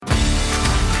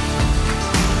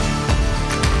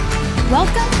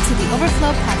Welcome to the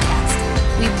Overflow Podcast.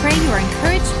 We pray you are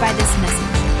encouraged by this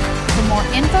message. For more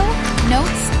info,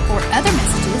 notes, or other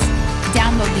messages,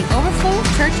 download the Overflow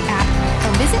Church app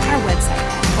or visit our website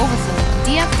at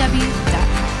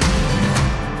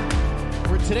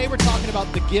overflowdfw.com. Today we're talking about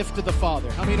the gift of the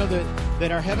Father. How many know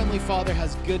that our Heavenly Father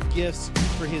has good gifts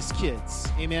for His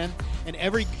kids? Amen? And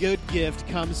every good gift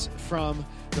comes from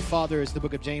the Father, as the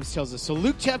book of James tells us. So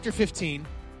Luke chapter 15.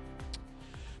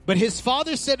 But his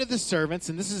father said to the servants,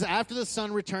 and this is after the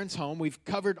son returns home. We've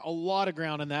covered a lot of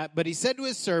ground on that. But he said to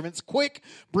his servants, quick,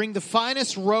 bring the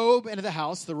finest robe into the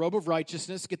house, the robe of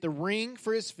righteousness. Get the ring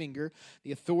for his finger,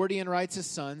 the authority and rights his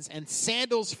sons, and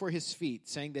sandals for his feet,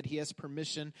 saying that he has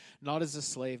permission, not as a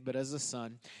slave, but as a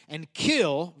son. And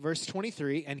kill, verse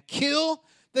 23, and kill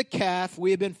the calf we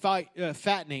have been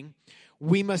fattening.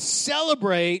 We must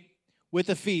celebrate with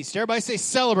a feast. Everybody say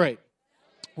celebrate.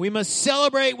 We must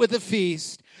celebrate with a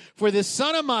feast. For this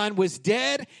son of mine was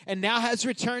dead and now has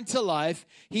returned to life.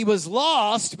 He was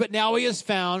lost, but now he is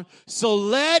found. So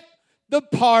let the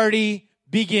party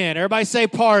begin. Everybody say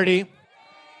party.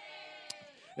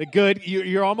 Good.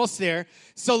 You're almost there.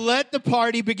 So let the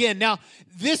party begin. Now,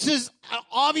 this is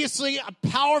obviously a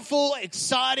powerful,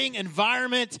 exciting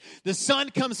environment. The son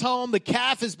comes home. The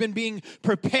calf has been being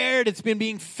prepared. It's been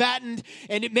being fattened.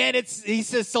 And he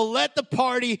says, so let the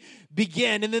party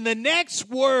begin. And then the next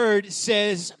word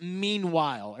says,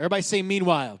 meanwhile. Everybody say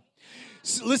meanwhile.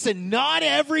 So listen, not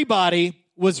everybody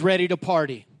was ready to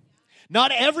party.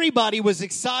 Not everybody was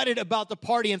excited about the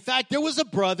party. In fact, there was a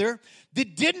brother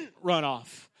that didn't run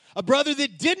off. A brother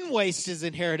that didn't waste his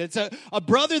inheritance. A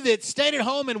brother that stayed at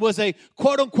home and was a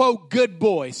quote-unquote good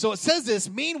boy. So it says this,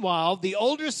 meanwhile, the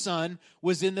older son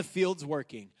was in the fields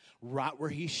working, right where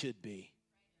he should be.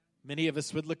 Many of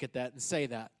us would look at that and say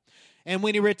that. And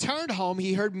when he returned home,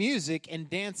 he heard music and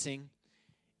dancing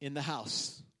in the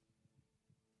house.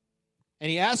 And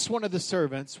he asked one of the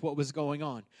servants what was going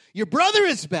on. Your brother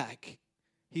is back,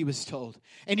 he was told.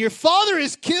 And your father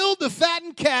has killed the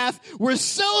fattened calf. We're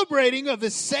celebrating of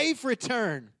his safe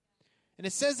return. And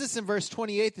it says this in verse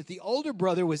 28, that the older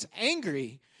brother was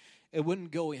angry and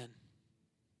wouldn't go in.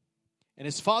 And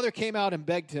his father came out and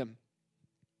begged him,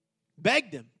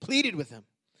 pleaded with him.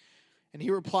 And he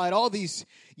replied, all these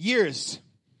years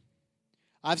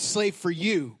I've slaved for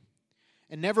you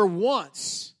and never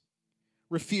once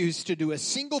refused to do a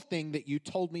single thing that you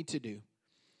told me to do.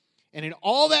 And in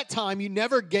all that time, you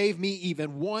never gave me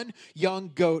even one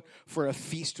young goat for a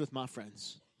feast with my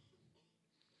friends.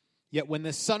 Yet when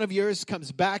this son of yours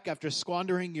comes back after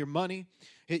squandering your money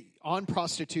on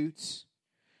prostitutes,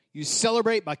 you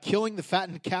celebrate by killing the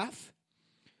fattened calf?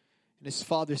 And his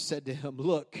father said to him,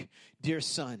 look, dear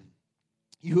son,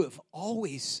 you have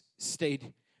always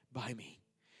stayed by me.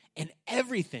 And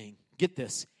everything, get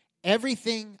this,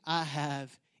 everything I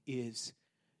have is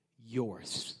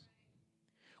yours.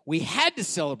 We had to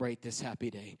celebrate this happy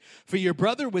day. For your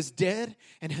brother was dead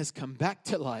and has come back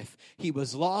to life. He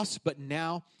was lost, but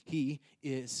now he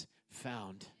is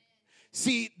found.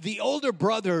 See, the older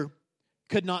brother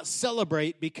could not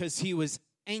celebrate because he was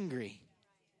angry.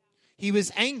 He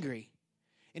was angry.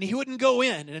 And he wouldn't go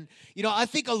in. And, I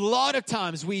think a lot of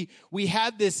times we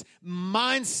have this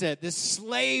mindset, this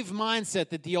slave mindset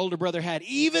that the older brother had.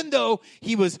 Even though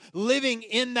he was living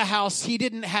in the house, he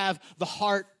didn't have the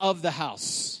heart of the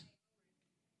house.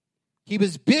 He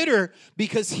was bitter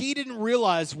because he didn't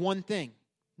realize one thing.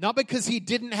 Not because he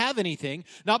didn't have anything.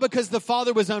 Not because the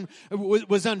father was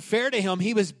unfair to him.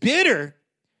 He was bitter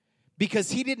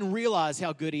because he didn't realize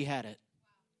how good he had it.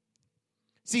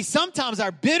 See, sometimes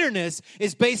our bitterness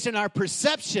is based in our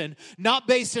perception, not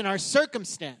based in our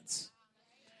circumstance.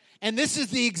 And this is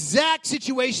the exact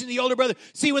situation the older brother.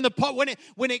 See, when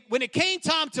it came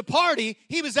time to party,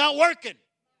 he was out working.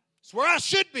 It's where I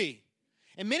should be.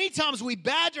 And many times we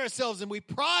badge ourselves and we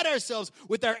pride ourselves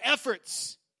with our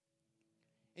efforts.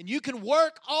 And you can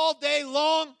work all day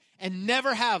long and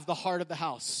never have the heart of the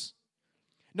house.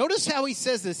 Notice how he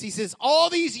says this. He says, all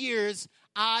these years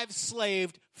I've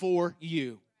slaved for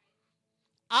you.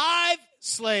 I've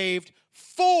slaved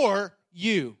for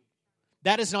you.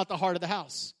 That is not the heart of the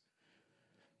house.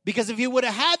 Because if you would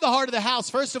have had the heart of the house,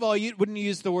 first of all, you wouldn't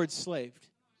use the word slaved.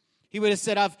 He would have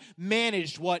said, I've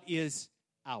managed what is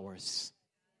ours.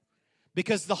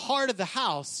 Because the heart of the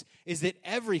house is that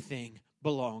everything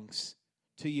belongs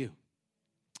to you.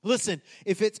 Listen,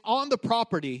 if it's on the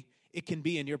property, it can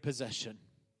be in your possession.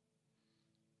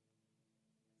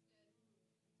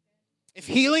 If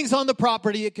healing's on the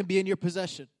property, it can be in your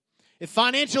possession. If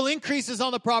financial increase is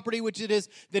on the property, which it is,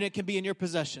 then it can be in your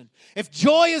possession. If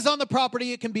joy is on the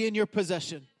property, it can be in your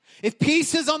possession. If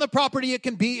peace is on the property, it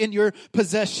can be in your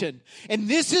possession. And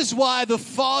this is why the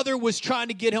father was trying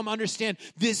to get him to understand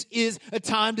this is a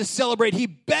time to celebrate. He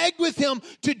begged with him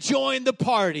to join the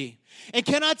party. And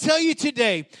can I tell you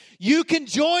today, you can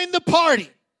join the party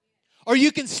or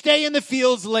you can stay in the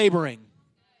fields laboring.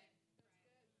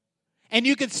 And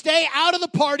you can stay out of the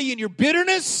party in your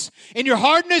bitterness, in your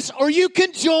hardness, or you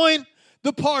can join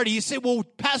the party. You say, well,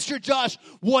 Pastor Josh,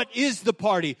 what is the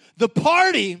party? The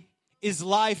party is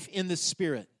life in the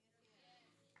Spirit.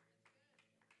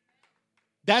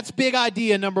 That's big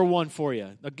idea number one for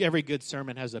you. Every good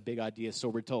sermon has a big idea, so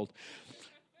we're told.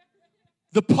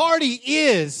 The party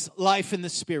is life in the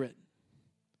Spirit.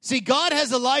 See, God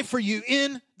has a life for you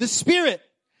in the Spirit.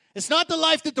 It's not the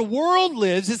life that the world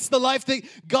lives. It's the life that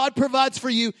God provides for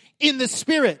you in the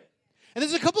Spirit. And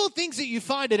there's a couple of things that you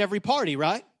find at every party,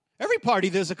 right? Every party,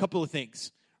 there's a couple of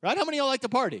things, right? How many of y'all like to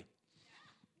party?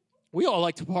 We all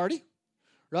like to party,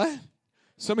 right?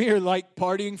 Some of you are like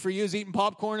partying for you is eating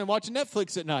popcorn and watching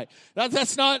Netflix at night.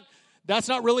 That's not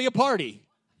really a party.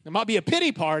 It might be a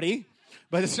pity party,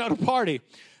 but it's not a party.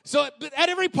 So at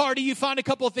every party, you find a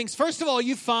couple of things. First of all,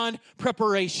 you find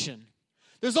preparation.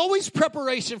 There's always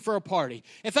preparation for a party.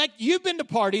 In fact, you've been to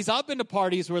parties. I've been to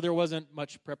parties where there wasn't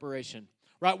much preparation,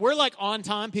 right? We're like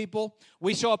on-time people.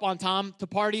 We show up on time to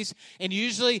parties, and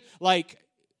usually, like,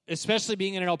 especially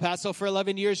being in El Paso for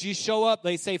 11 years, you show up,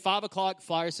 they say 5 o'clock,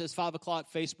 flyer says 5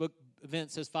 o'clock, Facebook event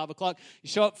says 5 o'clock. You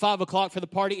show up 5 o'clock for the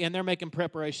party, and they're making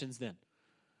preparations then,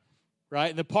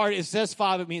 right? And the party, it says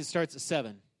 5, it means it starts at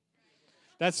 7.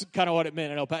 That's kind of what it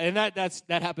meant in El Paso. And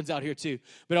that happens out here too.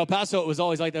 But El Paso, it was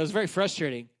always like that. It was very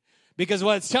frustrating because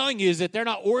what it's telling you is that they're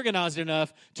not organized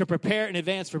enough to prepare in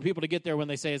advance for people to get there when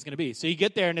they say it's going to be. So you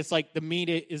get there and it's like the meat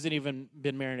isn't even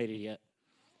been marinated yet.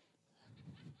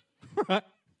 Right?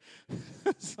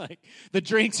 It's like the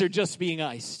drinks are just being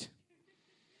iced.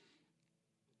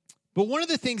 But one of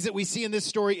the things that we see in this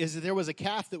story is that there was a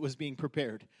calf that was being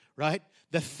prepared, right?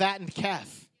 The fattened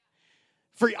calf.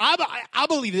 I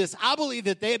believe this. I believe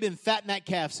that they have been fattening that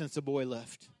calf since the boy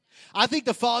left. I think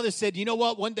the father said, you know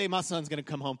what? One day my son's going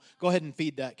to come home. Go ahead and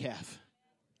feed that calf.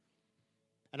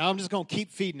 And I'm just going to keep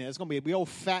feeding it. It's going to be a big old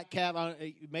fat calf.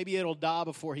 Maybe it'll die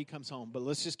before he comes home, but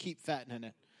let's just keep fattening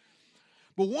it.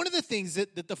 But one of the things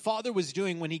that the father was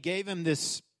doing when he gave him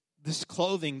this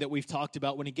clothing that we've talked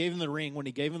about, when he gave him the ring, when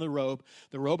he gave him the robe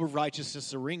of righteousness,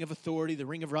 the ring of authority, the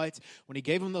ring of rights, when he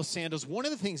gave him those sandals, one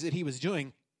of the things that he was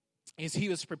doing is he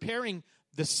was preparing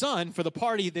the son for the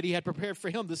party that he had prepared for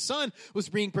him. The son was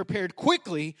being prepared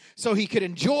quickly so he could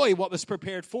enjoy what was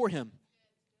prepared for him.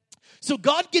 So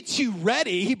God gets you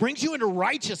ready. He brings you into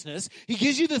righteousness. He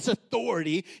gives you this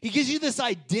authority. He gives you this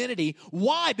identity.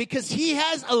 Why? Because he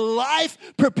has a life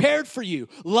prepared for you.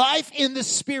 Life in the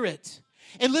Spirit.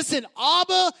 And listen,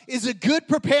 Abba is a good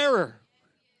preparer.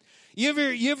 You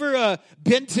ever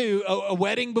been to a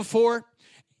wedding before?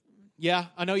 Yeah,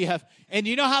 I know you have. And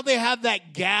you know how they have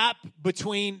that gap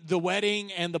between the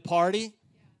wedding and the party?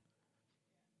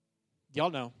 Y'all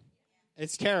know.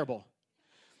 It's terrible.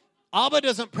 Abba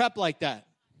doesn't prep like that.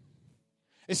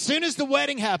 As soon as the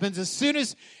wedding happens, as soon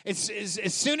as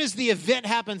the event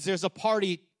happens, there's a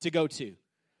party to go to.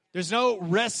 There's no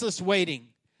restless waiting.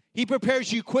 He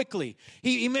prepares you quickly.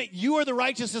 You are the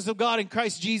righteousness of God in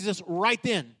Christ Jesus right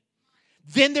then.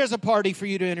 Then there's a party for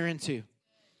you to enter into.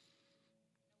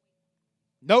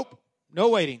 Nope, no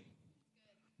waiting.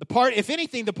 If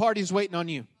anything, the party is waiting on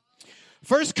you.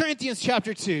 1 Corinthians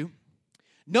chapter 2,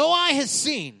 no eye has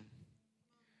seen,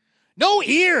 no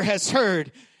ear has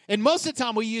heard. And most of the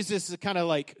time we use this to kind of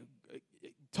like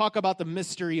talk about the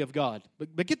mystery of God.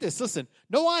 But get this, listen.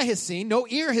 No eye has seen, no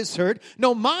ear has heard,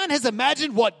 no mind has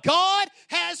imagined what God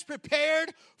has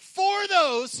prepared for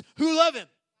those who love him.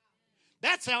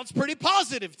 That sounds pretty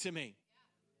positive to me.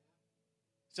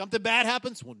 Something bad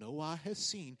happens. Well, no eye has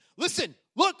seen. Listen,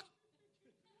 look.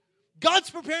 God's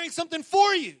preparing something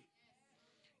for you.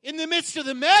 In the midst of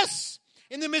the mess,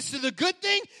 in the midst of the good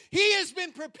thing, he has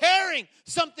been preparing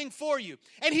something for you.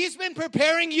 And he's been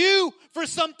preparing you for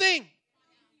something.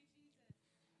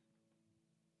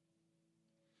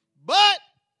 But,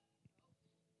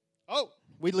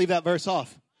 we'd leave that verse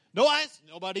off. No eyes,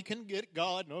 nobody can get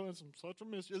God. No, it's such a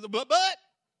mystery. But,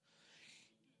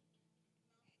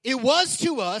 it was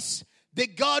to us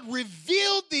that God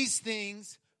revealed these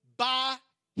things by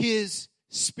his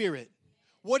Spirit.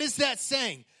 What is that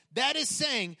saying? That is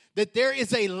saying that there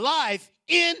is a life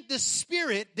in the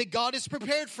Spirit that God has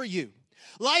prepared for you.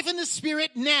 Life in the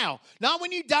Spirit now. Not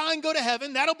when you die and go to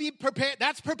heaven. That'll be prepared.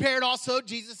 That's prepared also.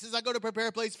 Jesus says, I go to prepare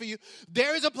a place for you.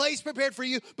 There is a place prepared for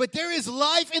you. But there is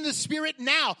life in the Spirit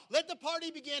now. Let the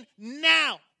party begin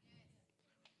now.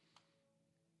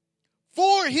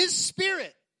 his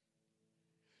Spirit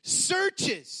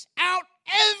searches out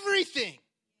everything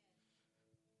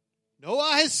no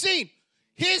eye has seen.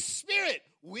 His Spirit,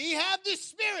 we have the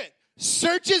Spirit,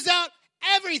 searches out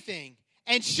everything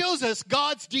and shows us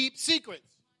God's deep secrets.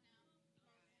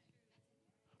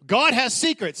 God has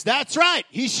secrets. That's right.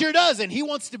 He sure does, and he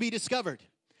wants to be discovered.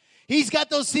 He's got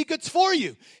those secrets for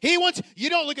you. You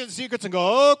don't look at the secrets and go,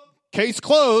 oh, case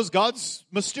closed. God's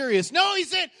mysterious. No, he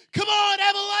said, come on, I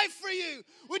have a life for you.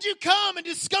 Would you come and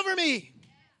discover me?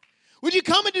 Would you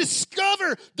come and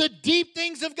discover the deep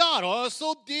things of God? Oh, it's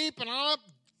so deep.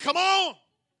 Come on.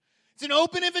 It's an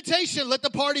open invitation. Let the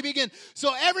party begin.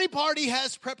 So every party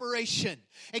has preparation.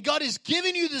 And God has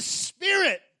given you the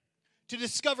Spirit to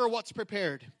discover what's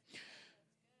prepared.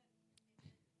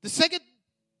 The second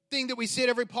thing that we see at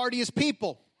every party is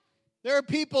people. There are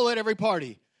people at every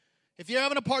party. If you're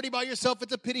having a party by yourself,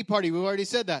 it's a pity party. We've already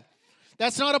said that.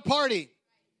 That's not a party.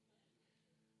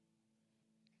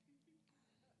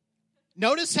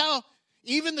 Notice how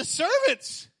even the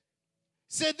servants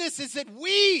said this. It said,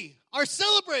 we are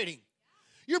celebrating.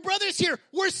 Your brother's here.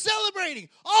 We're celebrating.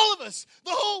 All of us.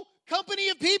 The whole company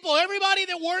of people. Everybody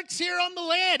that works here on the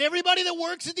land. Everybody that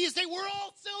works at the estate. We're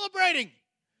all celebrating.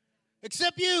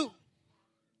 Except you.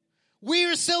 We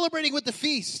are celebrating with the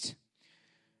feast.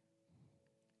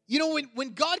 You know,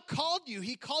 when God called you,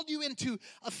 he called you into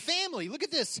a family. Look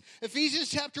at this. Ephesians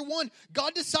chapter 1.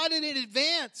 God decided in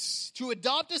advance to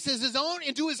adopt us as his own,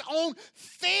 into his own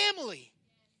family.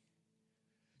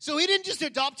 So he didn't just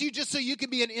adopt you just so you could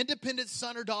be an independent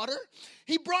son or daughter.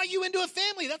 He brought you into a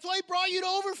family. That's why he brought you to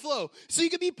Overflow. So you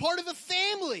could be part of a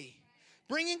family.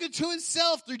 Bringing it to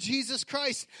himself through Jesus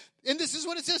Christ. And this is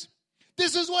what it says.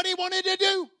 This is what he wanted to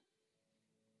do.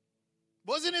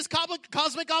 Wasn't his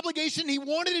cosmic obligation. He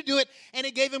wanted to do it, and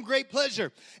it gave him great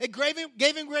pleasure. It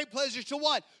gave him great pleasure to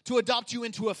what? To adopt you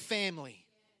into a family.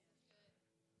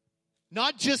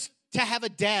 Not just to have a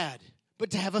dad, but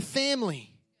to have a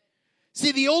family.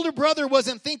 See, the older brother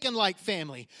wasn't thinking like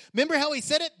family. Remember how he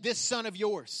said it? This son of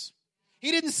yours.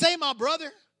 He didn't say my brother.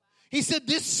 He said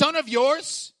this son of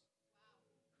yours.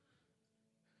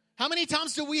 How many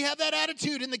times do we have that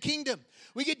attitude in the kingdom?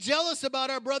 We get jealous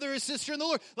about our brother or sister in the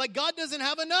Lord. Like God doesn't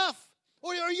have enough.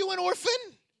 Or are you an orphan?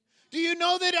 Do you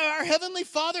know that our Heavenly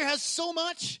Father has so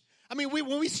much? I mean,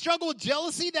 when we struggle with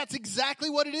jealousy, that's exactly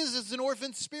what it is. It's an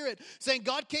orphan spirit saying,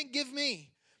 God can't give me.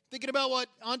 Thinking about what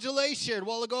Angela shared a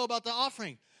while ago about the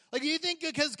offering. Like, do you think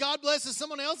because God blesses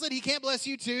someone else that he can't bless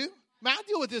you too? I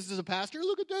deal with this as a pastor.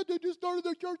 Look at that. They just started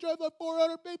their church. I have like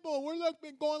 400 people. Where's that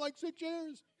been going like 6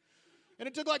 years? And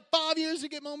it took like 5 years to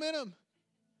get momentum.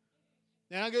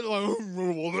 And I get like,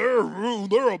 well,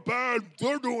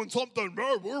 they're doing something.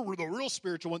 We're the real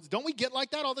spiritual ones. Don't we get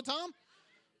like that all the time?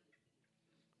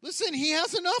 Listen, he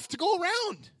has enough to go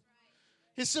around.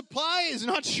 His supply is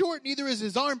not short, neither is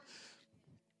his arm.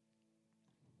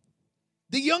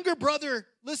 The younger brother,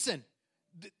 listen,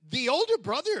 the older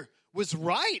brother was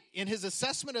right in his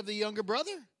assessment of the younger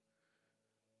brother.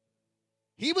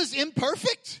 He was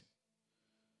imperfect.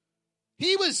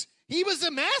 He was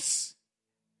a mess.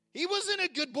 He wasn't a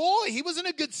good boy. He wasn't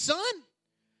a good son.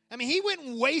 I mean, he went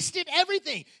and wasted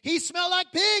everything. He smelled like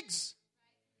pigs.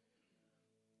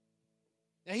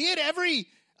 Now, he had every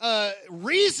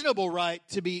reasonable right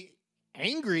to be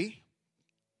angry.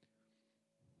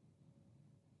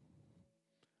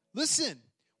 Listen,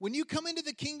 when you come into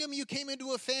the kingdom, you came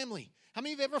into a family. How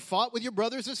many of you have ever fought with your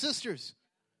brothers or sisters?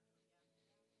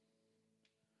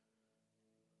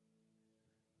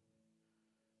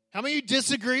 How many of you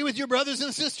disagree with your brothers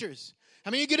and sisters?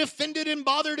 How many of you get offended and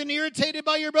bothered and irritated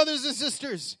by your brothers and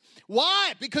sisters?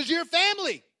 Why? Because you're a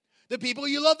family. The people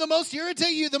you love the most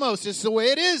irritate you the most. It's the way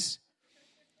it is.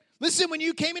 Listen, when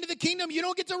you came into the kingdom, you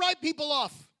don't get to write people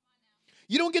off.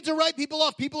 You don't get to write people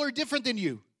off. People are different than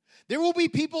you. There will be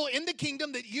people in the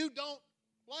kingdom that you don't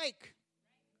like.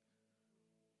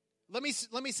 Let me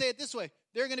say it this way.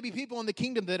 There are going to be people in the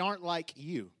kingdom that aren't like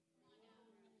you.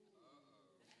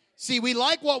 See, we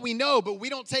like what we know, but we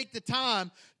don't take the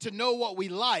time to know what we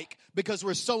like because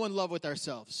we're so in love with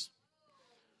ourselves.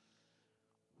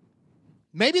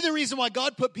 Maybe the reason why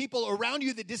God put people around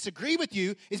you that disagree with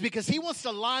you is because he wants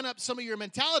to line up some of your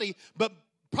mentality, but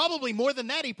probably more than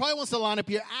that, he probably wants to line up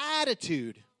your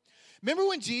attitude. Remember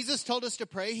when Jesus told us to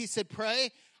pray? He said,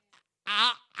 pray,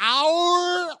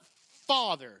 our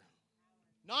Father.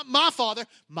 Not my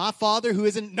Father who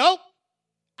isn't, nope.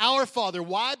 Our Father.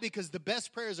 Why? Because the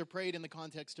best prayers are prayed in the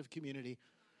context of community.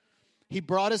 He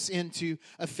brought us into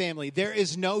a family. There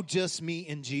is no just me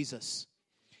and Jesus.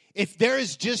 If there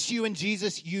is just you and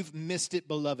Jesus, you've missed it,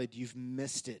 beloved. You've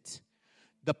missed it.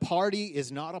 The party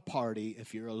is not a party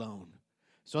if you're alone.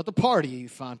 So at the party, you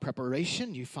find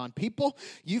preparation, you find people,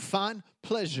 you find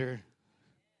pleasure.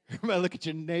 Everybody look at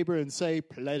your neighbor and say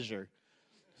pleasure.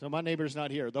 So my neighbor's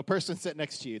not here. The person sitting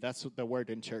next to you, that's the word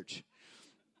in church.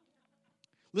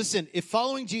 Listen, if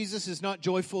following Jesus is not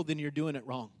joyful, then you're doing it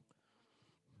wrong.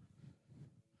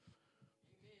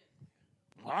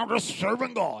 I'm just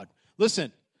serving God.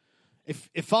 Listen,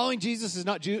 if following Jesus is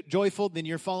not joyful, then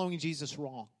you're following Jesus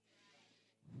wrong.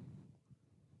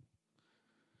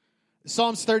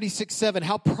 Psalms 36:7,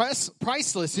 how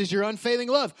priceless is your unfailing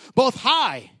love, both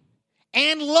high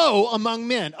and low among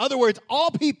men. Other words, all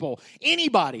people,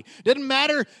 anybody, doesn't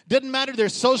matter their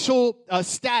social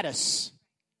status.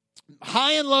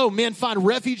 High and low, men find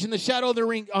refuge in the shadow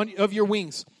of your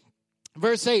wings.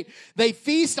 Verse 8, they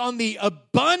feast on the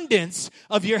abundance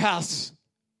of your house.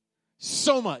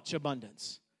 So much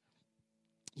abundance.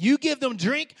 You give them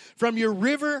drink from your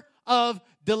river of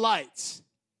delights.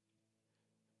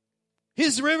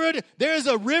 His river, there is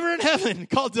a river in heaven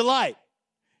called delight.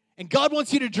 And God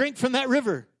wants you to drink from that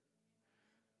river.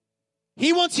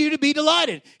 He wants you to be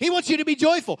delighted. He wants you to be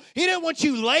joyful. He doesn't want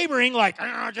you laboring like,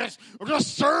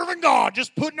 just serving God,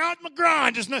 just putting out my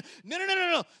grind.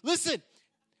 No. Listen,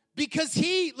 because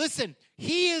He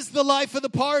is the life of the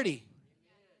party.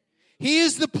 He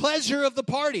is the pleasure of the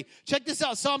party. Check this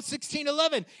out, Psalm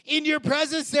 16:11. In your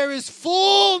presence there is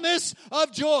fullness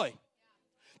of joy.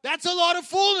 That's a lot of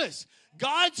fullness.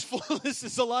 God's fullness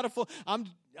is a lot of full. I'm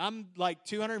like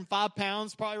 205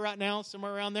 pounds probably right now,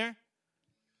 somewhere around there.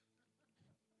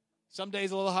 Some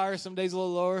days a little higher, some days a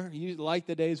little lower. You like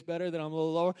the days better, then I'm a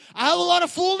little lower. I have a lot of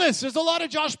fullness. There's a lot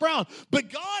of Josh Brown. But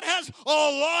God has a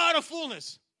lot of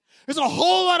fullness. There's a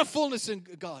whole lot of fullness in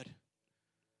God.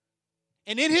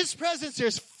 And in His presence,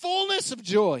 there's fullness of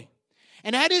joy.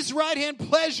 And at His right hand,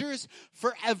 pleasures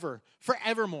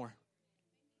forevermore.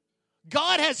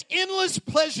 God has endless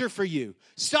pleasure for you.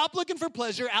 Stop looking for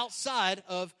pleasure outside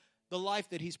of the life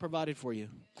that He's provided for you.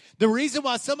 The reason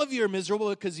why some of you are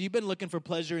miserable is because you've been looking for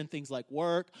pleasure in things like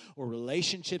work or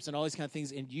relationships and all these kind of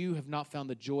things, and you have not found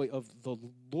the joy of the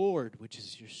Lord, which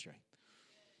is your strength.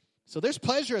 So there's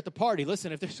pleasure at the party.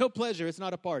 Listen, if there's no pleasure, it's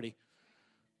not a party.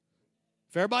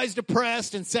 If everybody's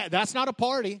depressed and sad, that's not a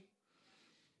party.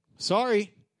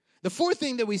 Sorry. The fourth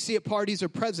thing that we see at parties are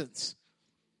presents.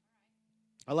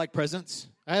 I like presents.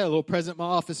 I had a little present in my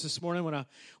office this morning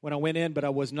when I went in, but I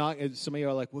was not. Some of you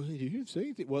are like, well, did you say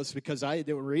anything? Well, it's because I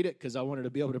didn't read it because I wanted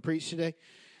to be able to preach today.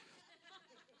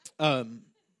 So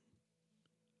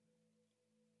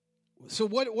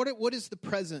what is the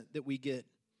present that we get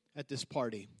at this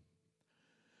party?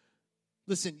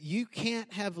 Listen, you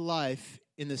can't have life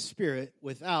in the Spirit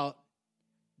without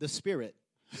the Spirit.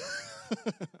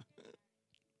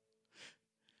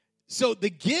 So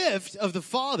the gift of the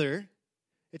Father,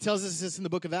 it tells us this in the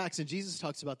book of Acts, and Jesus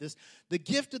talks about this. The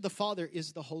gift of the Father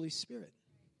is the Holy Spirit.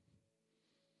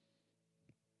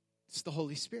 It's the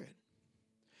Holy Spirit.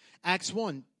 Acts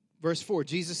 1, verse 4,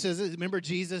 Jesus says, remember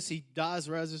Jesus, He dies,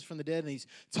 rises from the dead, and He's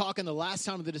talking the last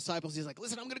time to the disciples. He's like,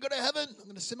 listen, I'm going to go to heaven. I'm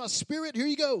going to send my Spirit. Here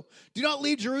you go. Do not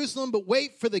leave Jerusalem, but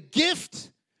wait for the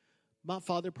gift my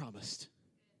Father promised,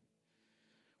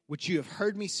 which you have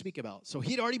heard me speak about. So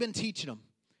He'd already been teaching them.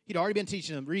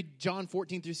 Read John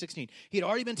 14 through 16. He'd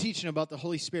already been teaching them about the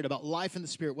Holy Spirit, about life in the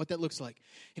Spirit, what that looks like.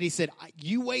 And He said,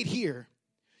 you wait here.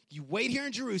 You wait here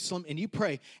in Jerusalem and you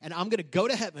pray. And I'm going to go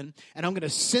to heaven and I'm going to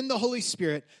send the Holy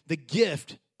Spirit, the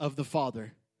gift of the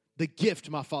Father. The gift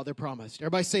my Father promised.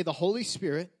 Everybody say the Holy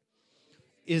Spirit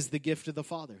is the gift of the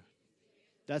Father.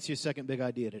 That's your second big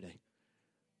idea today.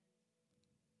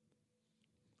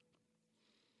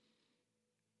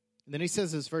 And then He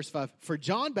says this, verse 5, for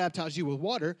John baptized you with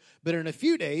water, but in a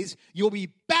few days you'll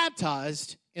be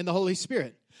baptized in the Holy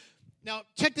Spirit. Now,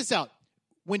 check this out.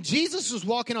 When Jesus was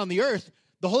walking on the earth,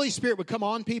 the Holy Spirit would come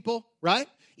on people, right?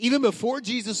 Even before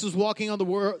Jesus was walking on the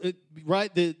world,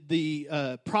 right?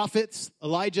 The prophets,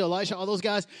 Elijah, Elisha, all those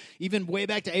guys, even way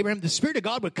back to Abraham, the Spirit of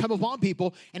God would come upon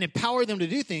people and empower them to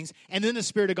do things, and then the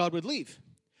Spirit of God would leave.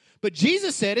 But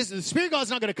Jesus said, the Spirit of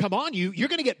God's not going to come on you. You're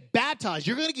going to get baptized.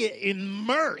 You're going to get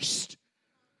immersed.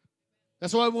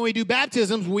 That's why when we do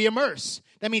baptisms, we immerse.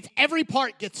 That means every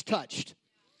part gets touched.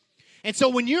 And so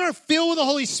when you're filled with the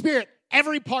Holy Spirit,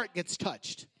 every part gets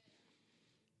touched.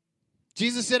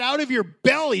 Jesus said, out of your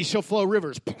belly shall flow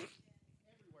rivers.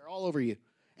 Everywhere, all over you.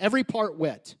 Every part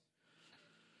wet.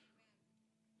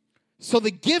 So the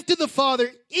gift of the Father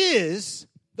is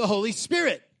the Holy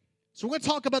Spirit. So we're going to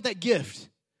talk about that gift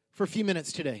for a few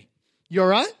minutes today. You all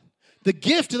right? The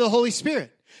gift of the Holy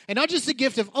Spirit. And not just the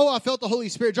gift of, I felt the Holy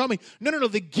Spirit draw me. No.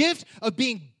 The gift of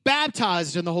being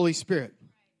baptized in the Holy Spirit.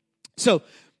 So,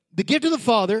 the gift of the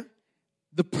Father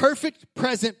The perfect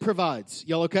present provides.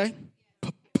 Y'all okay?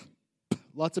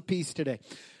 Lots of peace today.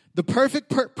 The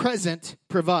perfect present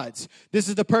provides. This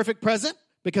is the perfect present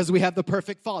because we have the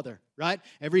perfect Father, right?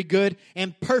 Every good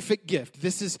and perfect gift.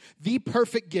 This is the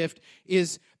perfect gift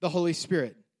is the Holy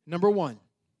Spirit. Number one.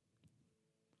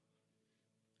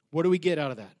 What do we get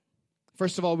out of that?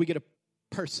 First of all, we get a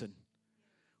person.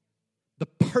 The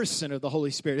person of the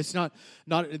Holy Spirit. It's not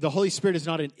the Holy Spirit is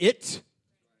not an it.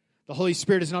 The Holy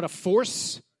Spirit is not a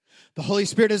force. The Holy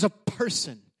Spirit is a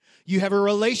person. You have a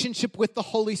relationship with the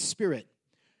Holy Spirit.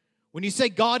 When you say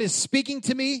God is speaking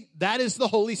to me, that is the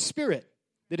Holy Spirit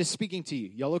that is speaking to you.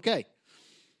 Y'all okay?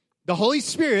 The Holy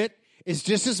Spirit is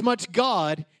just as much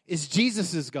God as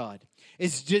Jesus is God.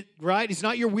 It's just, right? He's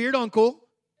not your weird uncle.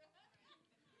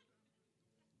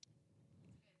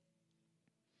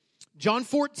 John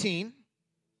 14.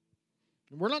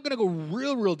 We're not going to go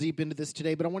real deep into this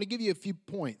today, but I want to give you a few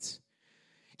points.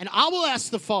 And I will ask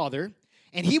the Father,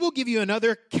 and He will give you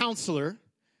another counselor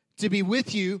to be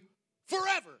with you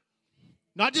forever.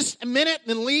 Not just a minute,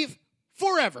 then leave,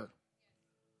 forever.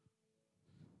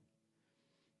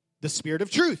 The Spirit of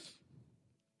truth.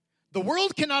 The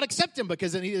world cannot accept Him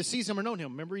because it neither sees Him or knows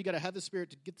Him. Remember, you got to have the Spirit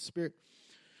to get the Spirit.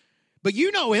 But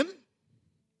you know Him.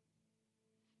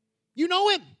 You know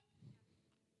Him.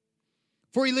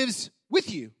 For He lives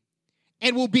with you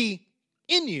and will be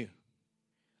in you.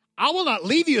 I will not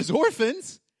leave you as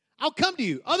orphans. I'll come to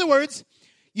you. Other words,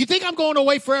 you think I'm going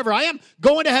away forever. I am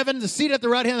going to heaven, the seat at the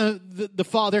right hand of the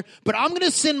Father, but I'm going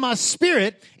to send my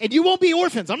Spirit and you won't be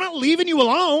orphans. I'm not leaving you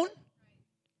alone.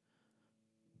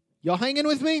 Y'all hanging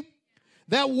with me?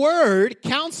 That word,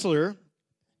 counselor,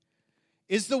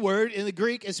 is the word in the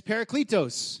Greek is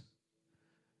parakletos.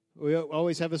 We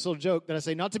always have this little joke that I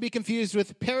say, not to be confused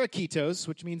with paraketos,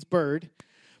 which means bird,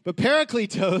 but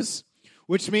parakletos,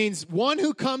 which means one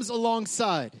who comes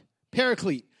alongside.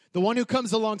 Paraclete, the one who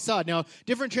comes alongside. Now,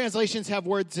 different translations have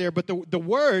words there, but the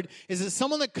word is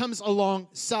someone that comes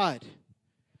alongside.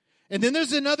 And then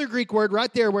there's another Greek word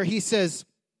right there where he says,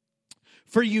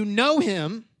 for you know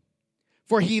him,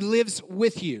 for he lives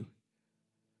with you.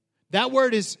 That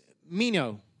word is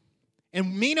meno.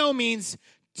 And meno means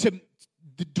to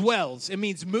dwells. It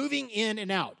means moving in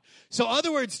and out. So, in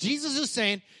other words, Jesus is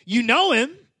saying, you know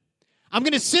him. I'm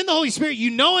going to send the Holy Spirit. You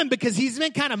know him because he's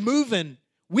been kind of moving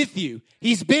with you.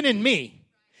 He's been in me.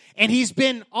 And he's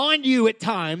been on you at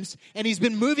times. And he's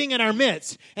been moving in our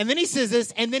midst. And then he says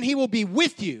this, and then he will be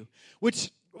with you.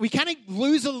 Which we kind of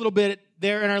lose a little bit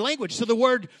there in our language. So the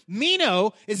word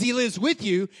meno is he lives with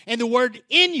you. And the word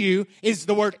in you is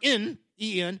the word in,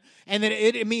 E-N. And then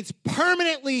it means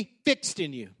permanently fixed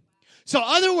in you. So, in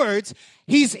other words,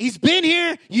 he's been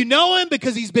here. You know him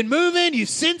because he's been moving. You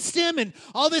sensed him and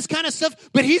all this kind of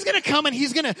stuff. But he's going to come and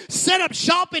he's going to set up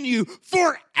shop in you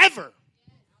forever.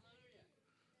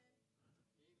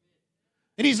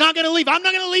 And he's not going to leave. I'm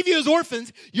not going to leave you as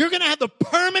orphans. You're going to have the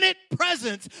permanent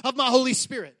presence of my Holy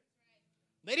Spirit.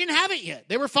 They didn't have it yet.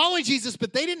 They were following Jesus,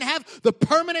 but they didn't have the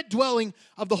permanent dwelling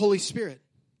of the Holy Spirit.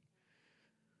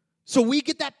 So we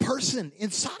get that person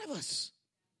inside of us.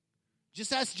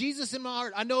 Just ask Jesus in my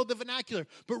heart. I know the vernacular.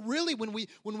 But really, when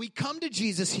we come to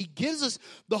Jesus, he gives us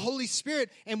the Holy Spirit,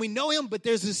 and we know him, but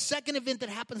there's this second event that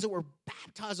happens that we're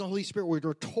baptized in the Holy Spirit where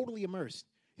we're totally immersed.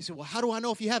 You say, well, how do I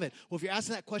know if you have it? Well, if you're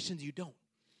asking that question, you don't.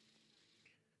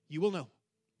 You will know.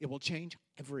 It will change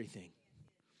everything.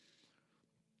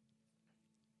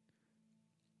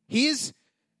 He is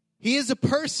a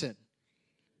person.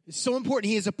 It's so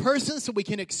important. He is a person so we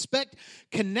can expect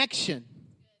connection.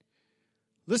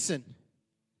 Listen.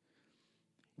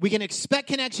 We can expect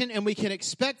connection and we can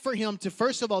expect for him to,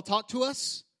 first of all, talk to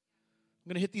us.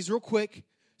 I'm going to hit these real quick.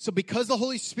 So because the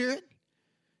Holy Spirit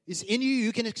is in you,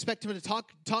 you can expect him to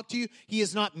talk to you. He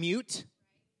is not mute.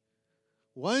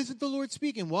 Why isn't the Lord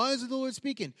speaking? Why isn't the Lord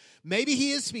speaking? Maybe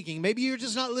he is speaking. Maybe you're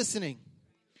just not listening.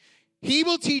 He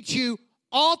will teach you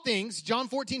all things, John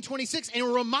 14:26, and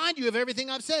will remind you of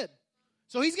everything I've said.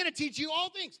 So he's going to teach you all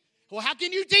things. Well, how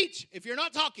can you teach if you're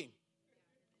not talking?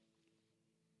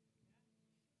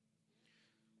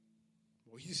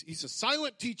 Well, he's a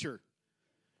silent teacher.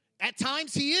 At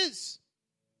times he is.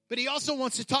 But he also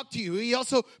wants to talk to you. He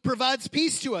also provides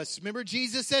peace to us. Remember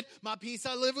Jesus said, my peace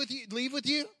I leave with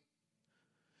you?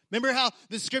 Remember how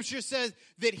the scripture says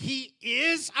that he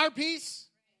is our peace?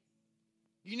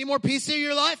 You need more peace in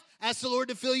your life? Ask the Lord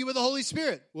to fill you with the Holy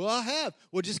Spirit. Well, I have.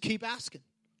 Well, just keep asking.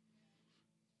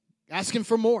 Asking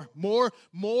for more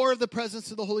of the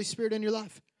presence of the Holy Spirit in your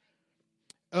life.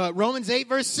 Romans 8,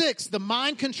 verse 6, the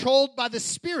mind controlled by the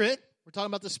Spirit, we're talking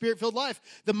about the Spirit-filled life,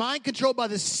 the mind controlled by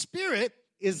the Spirit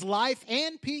is life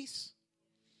and peace.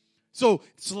 So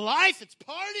it's life, it's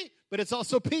party, but it's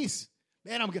also peace.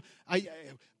 Man,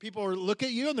 people look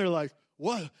at you and they're like,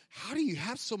 "What? How do you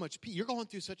have so much peace? You're going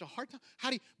through such a hard time. How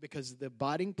do you?" Because the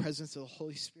abiding presence of the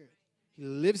Holy Spirit. He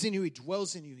lives in you. He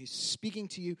dwells in you. He's speaking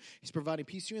to you. He's providing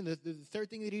peace to you. And the third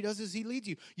thing that he does is he leads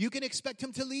you. You can expect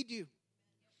him to lead you.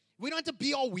 We don't have to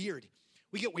be all weird.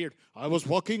 We get weird. I was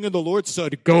walking and the Lord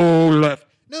said, "Go left."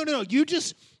 No. You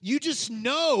just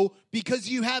know because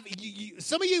you have,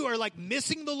 some of you are like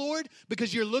missing the Lord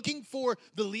because you're looking for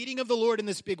the leading of the Lord in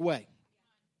this big way.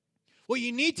 What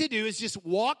you need to do is just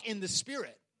walk in the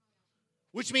Spirit,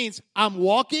 which means I'm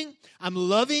walking, I'm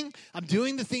loving, I'm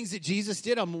doing the things that Jesus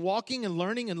did. I'm walking and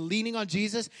learning and leaning on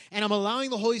Jesus, and I'm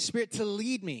allowing the Holy Spirit to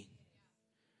lead me.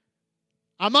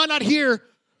 I might not hear,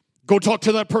 "Go talk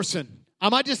to that person." I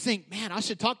might just think, "Man, I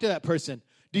should talk to that person."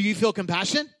 Do you feel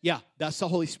compassion? Yeah, that's the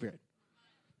Holy Spirit.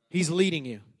 He's leading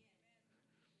you.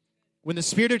 When the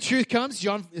Spirit of truth comes,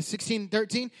 John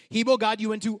 16:13, he will guide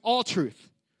you into all truth.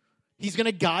 He's going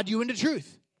to guide you into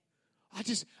truth.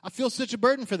 I feel such a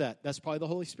burden for that. That's probably the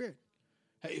Holy Spirit.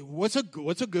 Hey, what's a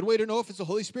good way to know if it's the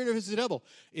Holy Spirit or if it's the devil?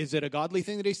 Is it a godly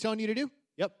thing that he's telling you to do?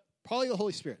 Yep, probably the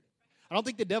Holy Spirit. I don't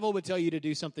think the devil would tell you to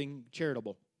do something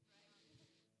charitable.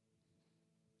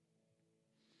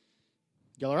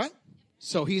 Y'all all right?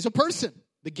 So he's a person.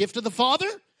 The gift of the Father,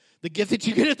 the gift that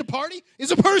you get at the party, is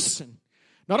a person.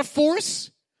 Not a force,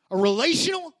 a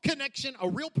relational connection, a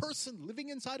real person living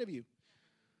inside of you.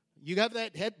 You have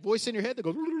that voice in your head that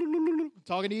goes,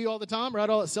 talking to you all the time, right?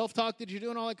 All that self-talk that you're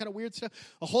doing, all that kind of weird stuff.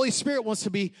 The Holy Spirit wants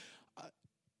to be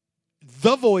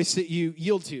the voice that you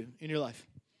yield to in your life.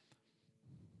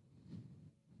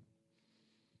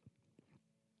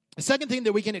 The second thing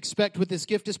that we can expect with this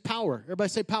gift is power. Everybody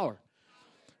say power.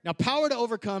 Now, power to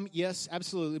overcome, yes,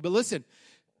 absolutely. But listen,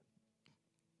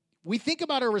 we think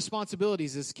about our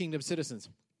responsibilities as kingdom citizens.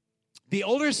 The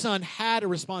older son had a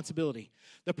responsibility.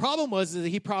 The problem was that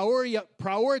he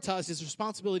prioritized his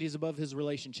responsibilities above his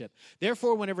relationship.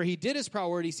 Therefore, whenever he did his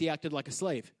priorities, he acted like a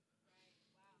slave.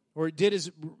 Or did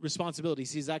his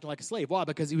responsibilities, he's acting like a slave. Why?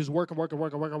 Because he was working. I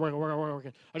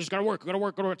just got to work,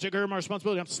 take care of my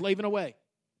responsibility. I'm slaving away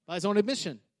by his own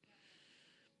admission.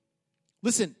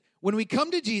 Listen, when we come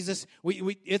to Jesus,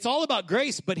 it's all about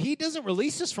grace, but he doesn't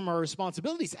release us from our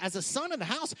responsibilities. As a son of the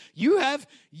house,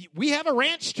 we have a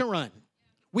ranch to run.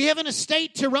 We have an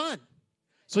estate to run.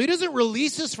 So he doesn't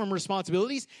release us from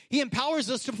responsibilities. He empowers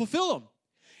us to fulfill them.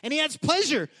 And he adds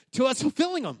pleasure to us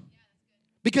fulfilling them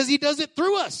because he does it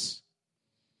through us.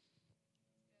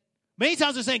 Many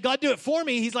times we're saying, "God, do it for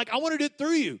me." He's like, "I want to do it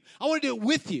through you. I want to do it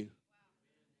with you."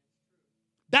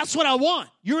 That's what I want.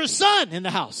 You're a son in the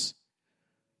house.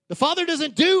 The Father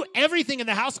doesn't do everything in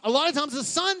the house. A lot of times the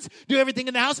sons do everything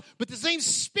in the house, but the same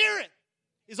Spirit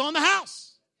is on the house.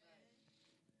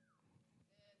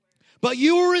 But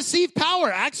you will receive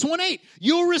power. Acts 1:8.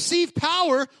 You will receive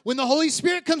power when the Holy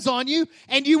Spirit comes on you,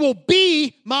 and you will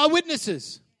be my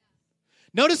witnesses.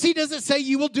 Notice he doesn't say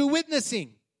you will do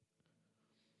witnessing.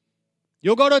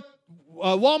 You'll go to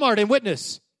Walmart and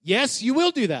witness. Yes, you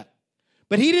will do that.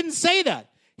 But he didn't say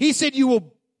that. He said you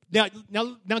will. Now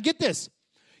get this.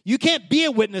 You can't be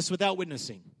a witness without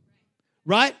witnessing,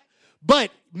 right?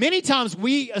 But many times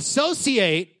we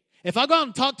associate, if I go out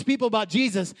and talk to people about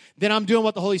Jesus, then I'm doing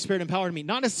what the Holy Spirit empowered me.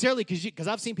 Not necessarily because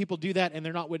I've seen people do that and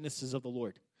they're not witnesses of the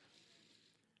Lord.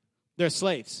 They're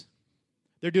slaves.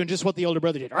 They're doing just what the older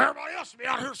brother did. Everybody else be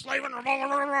out here slaving.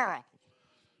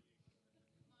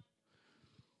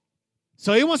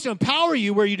 So he wants to empower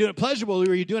you where you're doing it pleasurable,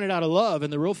 where you're doing it out of love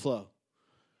and the real flow,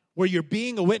 where you're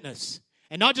being a witness.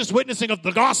 And not just witnessing of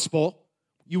the gospel,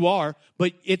 you are,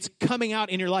 but it's coming out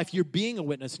in your life. You're being a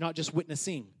witness, not just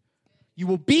witnessing. You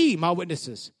will be my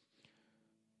witnesses.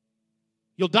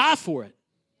 You'll die for it.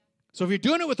 So if you're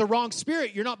doing it with the wrong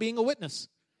spirit, you're not being a witness.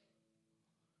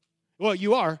 Well,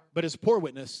 you are, but it's a poor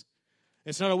witness.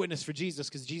 It's not a witness for Jesus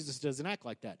because Jesus doesn't act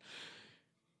like that.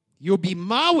 You'll be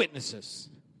my witnesses,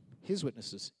 his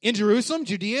witnesses, in Jerusalem,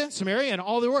 Judea, Samaria, and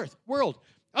all the world.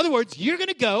 In other words, you're going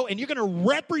to go and you're going to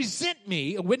represent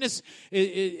me. A witness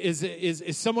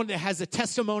is someone that has a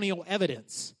testimonial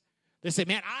evidence. They say,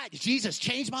 "Man, Jesus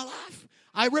changed my life.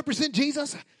 I represent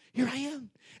Jesus. Here I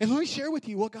am. And let me share with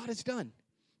you what God has done."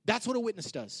 That's what a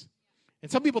witness does. And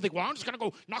some people think, "Well, I'm just going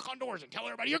to go knock on doors and tell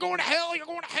everybody, you're going to hell, you're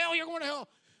going to hell, you're going to hell.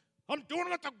 I'm doing it,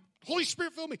 let the Holy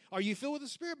Spirit fill me." Are you filled with the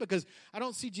Spirit? Because I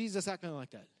don't see Jesus acting like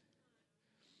that.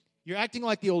 You're acting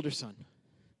like the older son.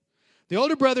 The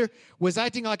older brother was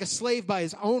acting like a slave by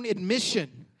his own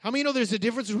admission. How many know there's a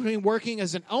difference between working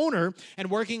as an owner and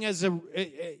working as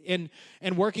and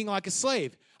working like a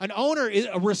slave? An owner,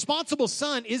 a responsible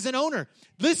son, is an owner.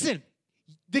 Listen,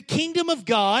 the kingdom of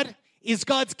God is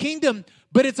God's kingdom,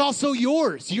 but it's also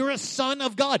yours. You're a son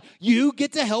of God. You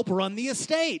get to help run the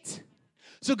estate.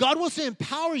 So God wants to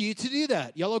empower you to do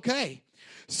that. Y'all okay?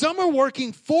 Some are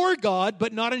working for God,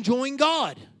 but not enjoying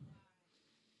God.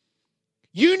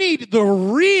 You need the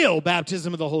real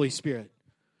baptism of the Holy Spirit.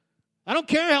 I don't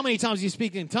care how many times you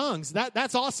speak in tongues.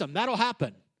 That's awesome. That'll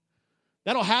happen.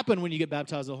 That'll happen when you get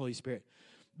baptized with the Holy Spirit.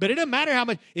 But it doesn't matter how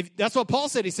much. If that's what Paul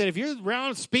said. He said, if you're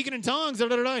around speaking in tongues,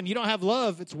 and you don't have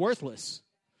love, it's worthless.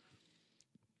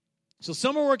 So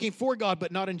some are working for God,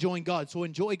 but not enjoying God. So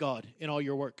enjoy God in all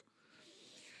your work.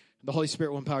 The Holy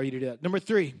Spirit will empower you to do that. Number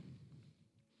 3.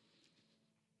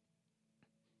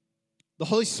 The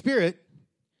Holy Spirit,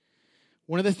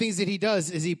 one of the things that he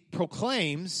does is he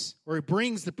proclaims, or he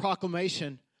brings the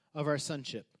proclamation of our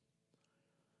sonship.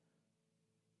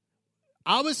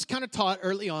 I was kind of taught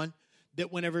early on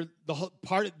that whenever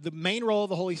the main role of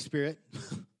the Holy Spirit,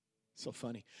 so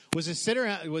funny, was to sit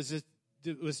around, was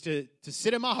to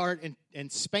sit in my heart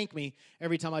and spank me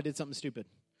every time I did something stupid.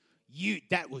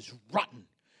 That was rotten,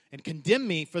 and condemn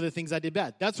me for the things I did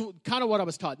bad. That's kind of what I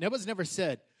was taught. That was never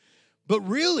said. But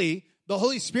really, the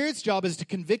Holy Spirit's job is to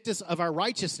convict us of our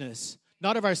righteousness,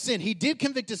 not of our sin. He did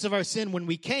convict us of our sin when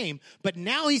we came, but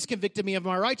now he's convicted me of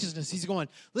my righteousness. He's going,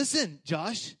 listen,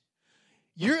 Josh,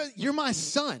 you're my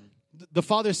son. The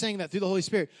Father's saying that through the Holy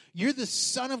Spirit. You're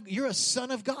a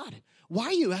son of God. Why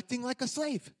are you acting like a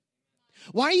slave?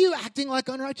 Why are you acting like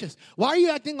unrighteous? Why are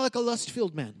you acting like a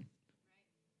lust-filled man?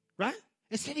 Right?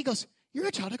 Instead he goes, you're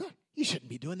a child of God. You shouldn't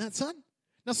be doing that, son.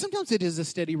 Now, sometimes it is a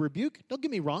steady rebuke. Don't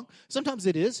get me wrong. Sometimes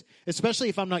it is, especially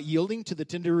if I'm not yielding to the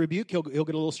tender rebuke. He'll get a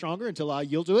little stronger until I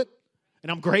yield to it.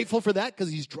 And I'm grateful for that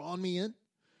because he's drawn me in.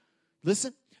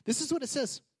 Listen, this is what it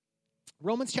says.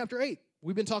 Romans chapter 8.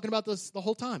 We've been talking about this the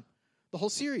whole time, the whole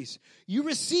series. You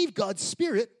received God's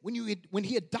Spirit when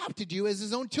he adopted you as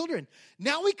his own children.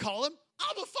 Now we call him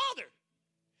Abba Father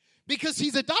because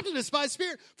he's adopted us by his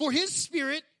Spirit. For his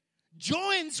Spirit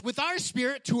joins with our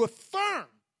spirit to affirm.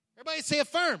 Everybody say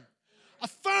affirm.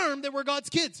 Affirm that we're God's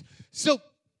kids. So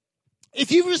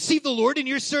if you've received the Lord and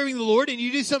you're serving the Lord and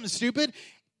you do something stupid,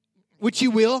 which you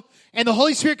will, and the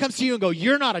Holy Spirit comes to you and go,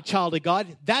 you're not a child of God.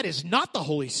 That is not the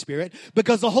Holy Spirit,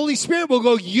 because the Holy Spirit will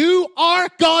go, you are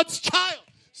God's child.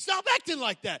 Stop acting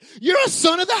like that. You're a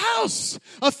son of the house.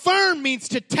 Affirm means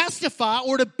to testify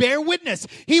or to bear witness.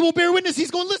 He will bear witness.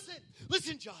 He's going,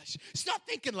 listen, Josh, stop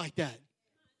thinking like that.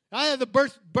 I had the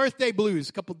birthday blues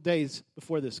a couple of days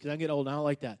before this because I get old and I don't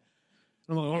like that.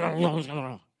 I'm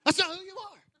like, that's not who you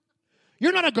are.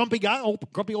 You're not a grumpy guy,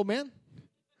 grumpy old man.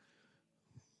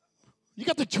 You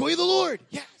got the joy of the Lord.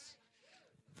 Yes.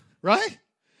 Right?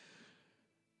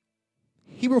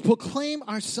 He will proclaim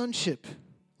our sonship.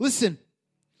 Listen,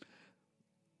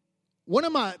 one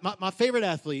of my favorite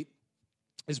athlete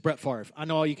is Brett Favre. I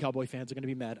know all you Cowboy fans are going to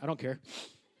be mad. I don't care.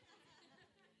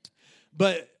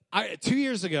 But 2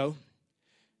 years ago,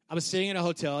 I was sitting in a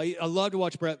hotel. I love to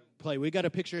watch Brett play. We got a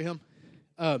picture of him.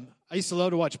 I used to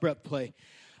love to watch Brett play.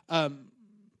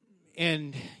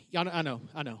 And yeah, I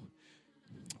know.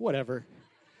 Whatever.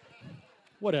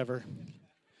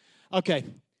 Okay,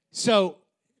 so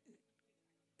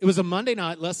it was a Monday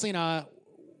night. Leslie and I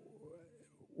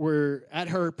were at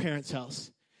her parents'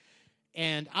 house.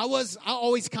 And I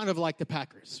always kind of liked the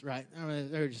Packers, right? I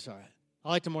mean, they're just all right. I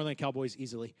liked them more than the Cowboys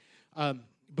easily.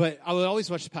 But I would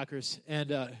always watch the Packers,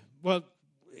 and,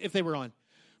 if they were on.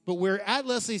 But we're at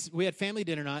Leslie's, we had family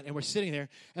dinner night, and we're sitting there,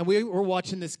 and we were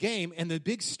watching this game, and the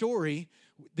big story,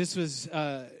 this was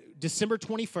December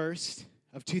 21st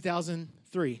of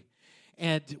 2003,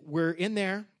 and we're in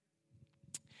there,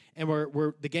 and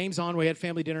the game's on, we had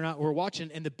family dinner night, we're watching,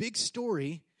 and the big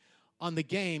story on the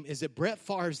game is that Brett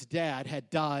Favre's dad had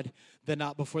died the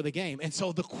night before the game. And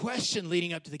so the question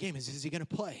leading up to the game is he going to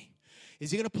play? Is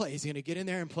he going to play? Is he going to get in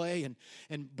there and play?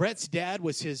 And Brett's dad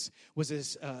was his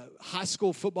high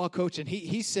school football coach, and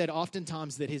he said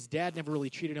oftentimes that his dad never really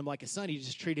treated him like a son. He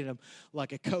just treated him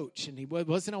like a coach. And he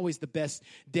wasn't always the best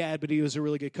dad, but he was a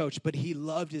really good coach. But he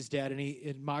loved his dad, and he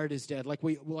admired his dad like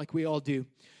we all do.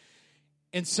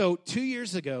 And so 2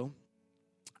 years ago,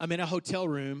 I'm in a hotel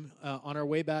room on our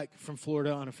way back from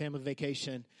Florida on a family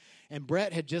vacation. And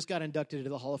Brett had just got inducted into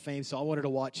the Hall of Fame, so I wanted to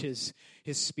watch his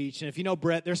speech. And if you know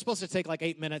Brett, they're supposed to take like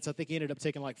 8 minutes. I think he ended up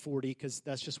taking like 40 because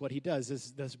that's just what he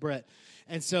does. That's Brett.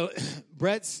 And so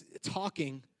Brett's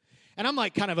talking, and I'm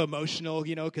like kind of emotional,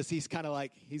 because he's kind of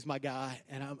like, he's my guy.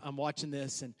 And I'm watching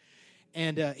this,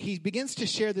 and he begins to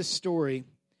share this story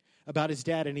about his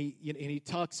dad, and he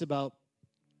talks about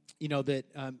that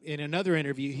in another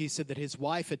interview, he said that his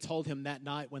wife had told him that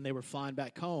night when they were flying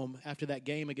back home after that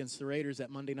game against the Raiders that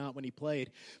Monday night when he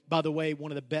played. By the way,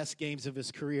 one of the best games of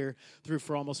his career, threw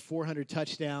for almost 400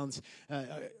 touchdowns,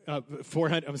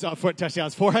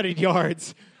 400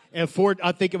 yards, and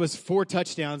I think it was 4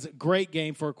 touchdowns. Great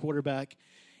game for a quarterback.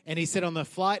 And he said on the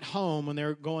flight home when they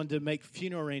were going to make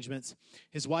funeral arrangements,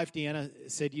 his wife Deanna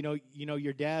said,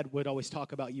 your dad would always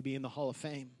talk about you being in the Hall of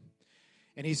Fame.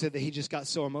 And he said that he just got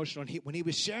so emotional. And when he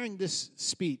was sharing this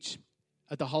speech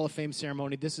at the Hall of Fame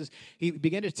ceremony, he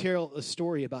began to tell a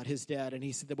story about his dad. And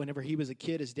he said that whenever he was a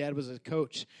kid, his dad was a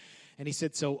coach. And he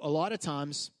said, so a lot of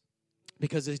times,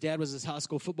 because his dad was his high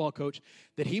school football coach,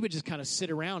 that he would just kind of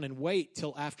sit around and wait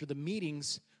till after the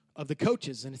meetings of the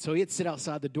coaches. And so he'd sit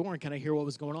outside the door and kind of hear what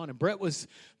was going on. And Brett was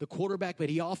the quarterback, but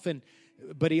he often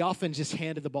just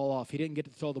handed the ball off. He didn't get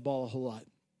to throw the ball a whole lot.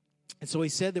 And so he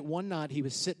said that one night he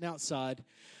was sitting outside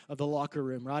of the locker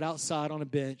room, right outside on a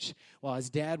bench, while his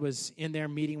dad was in there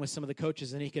meeting with some of the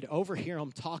coaches, and he could overhear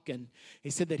them talking. He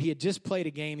said that he had just played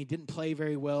a game. He didn't play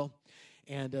very well,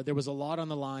 and there was a lot on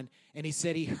the line. And he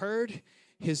said he heard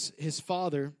his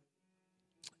father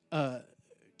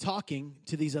talking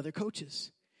to these other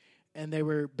coaches. And they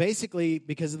were basically,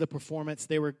 because of the performance,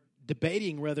 they were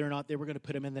debating whether or not they were going to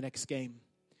put him in the next game.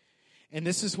 And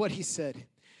this is what he said.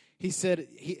 He said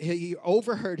he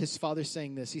overheard his father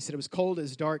saying this. He said, it was cold, it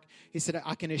was dark. He said,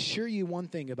 I can assure you one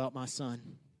thing about my son.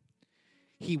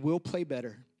 He will play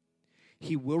better.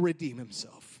 He will redeem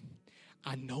himself.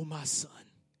 I know my son.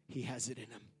 He has it in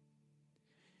him.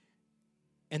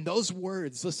 And those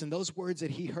words, listen, those words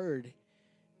that he heard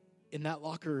in that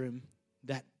locker room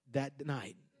that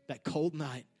night, that cold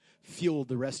night, fueled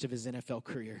the rest of his NFL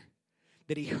career.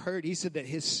 That he said that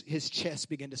his chest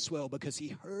began to swell because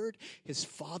he heard his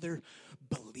father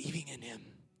believing in him.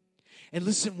 And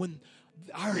listen, when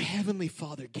our Heavenly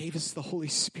Father gave us the Holy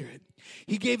Spirit,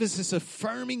 He gave us this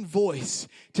affirming voice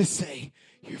to say,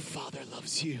 your Father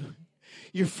loves you.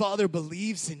 Your Father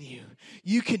believes in you.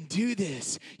 You can do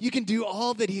this. You can do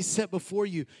all that He set before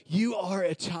you. You are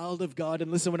a child of God.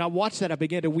 And listen, when I watched that, I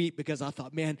began to weep because I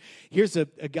thought, man, here's a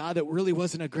guy that really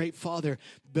wasn't a great father,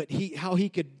 but how he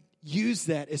could use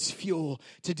that as fuel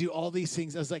to do all these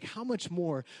things. I was like, how much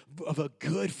more of a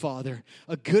good father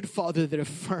that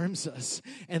affirms us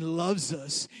and loves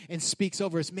us and speaks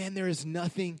over us. Man, there is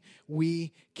nothing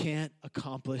we can't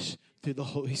accomplish through the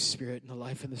Holy Spirit and the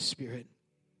life in the Spirit.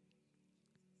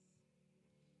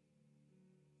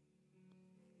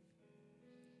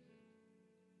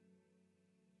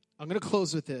 I'm going to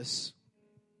close with this.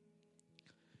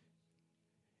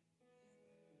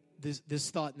 This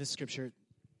thought in this scripture.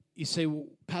 You say, well,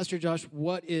 Pastor Josh,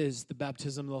 what is the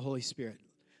baptism of the Holy Spirit?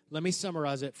 Let me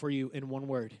summarize it for you in one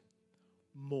word.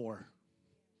 More.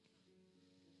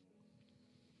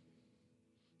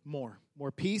 More.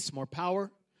 More peace, more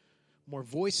power, more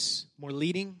voice, more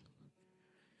leading.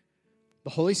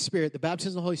 The Holy Spirit, the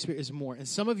baptism of the Holy Spirit is more. And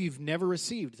some of you have never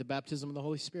received the baptism of the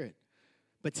Holy Spirit.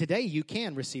 But today you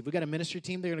can receive. We've got a ministry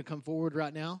team. They're going to come forward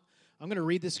right now. I'm going to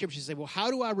read this scripture and say, well, how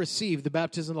do I receive the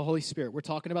baptism of the Holy Spirit? We're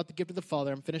talking about the gift of the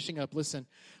Father. I'm finishing up. Listen,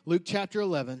 Luke chapter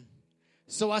 11.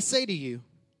 So I say to you,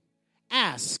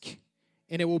 ask,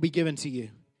 and it will be given to you.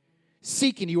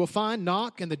 Seek, and you will find.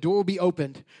 Knock, and the door will be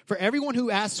opened. For everyone who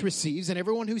asks receives, and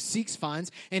everyone who seeks finds,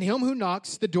 and him who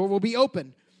knocks, the door will be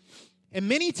opened. And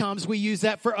many times we use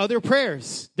that for other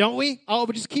prayers, don't we? Oh,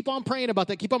 but just keep on praying about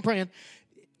that. Keep on praying.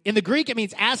 In the Greek, it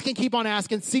means ask and keep on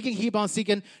asking, seek and keep on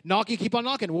seeking, knock and keep on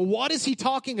knocking. Well, what is he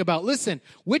talking about? Listen,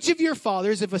 which of your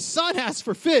fathers, if a son asks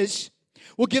for fish,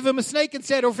 will give him a snake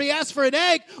instead? Or if he asks for an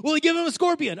egg, will he give him a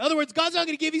scorpion? In other words, God's not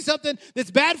going to give you something that's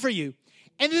bad for you.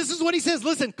 And this is what he says.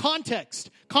 Listen,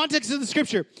 context of the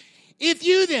scripture. If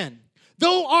you then,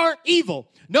 though are evil,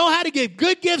 know how to give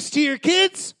good gifts to your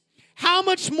kids, how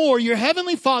much more your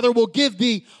heavenly Father will give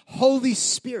the Holy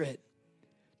Spirit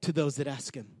to those that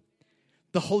ask him.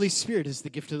 The Holy Spirit is the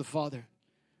gift of the Father.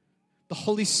 The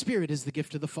Holy Spirit is the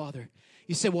gift of the Father.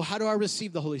 You say, well, how do I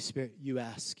receive the Holy Spirit? You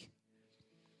ask.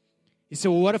 You say,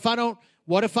 well, what if I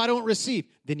don't receive?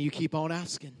 Then you keep on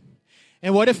asking.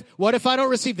 And what if I don't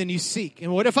receive? Then you seek.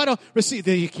 And what if I don't receive?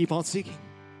 Then you keep on seeking.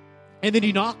 And then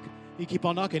you knock. You keep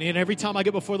on knocking. And every time I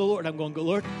get before the Lord, I'm going,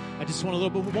 Lord, I just want a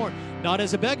little bit more. Not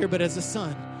as a beggar, but as a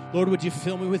son. Lord, would you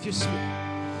fill me with your Spirit?